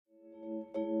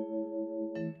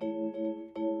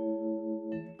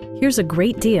Here's a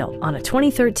great deal on a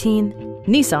 2013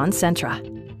 Nissan Sentra.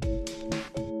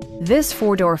 This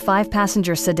four-door,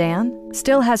 five-passenger sedan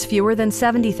still has fewer than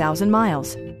 70,000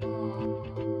 miles.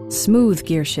 Smooth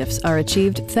gear shifts are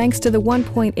achieved thanks to the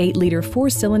 1.8-liter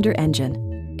four-cylinder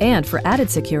engine. And for added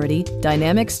security,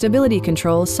 dynamic stability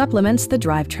control supplements the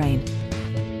drivetrain.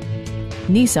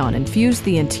 Nissan infused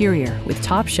the interior with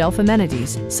top-shelf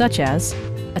amenities such as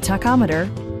a tachometer,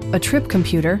 a trip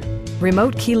computer,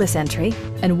 remote keyless entry,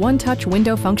 and one-touch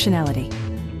window functionality.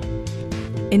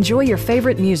 Enjoy your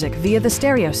favorite music via the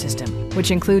stereo system,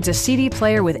 which includes a CD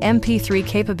player with MP3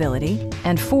 capability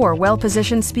and 4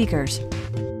 well-positioned speakers.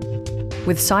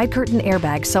 With side curtain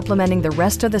airbags supplementing the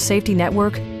rest of the safety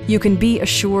network, you can be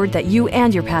assured that you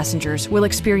and your passengers will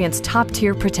experience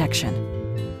top-tier protection.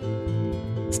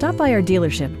 Stop by our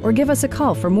dealership or give us a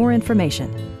call for more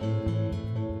information.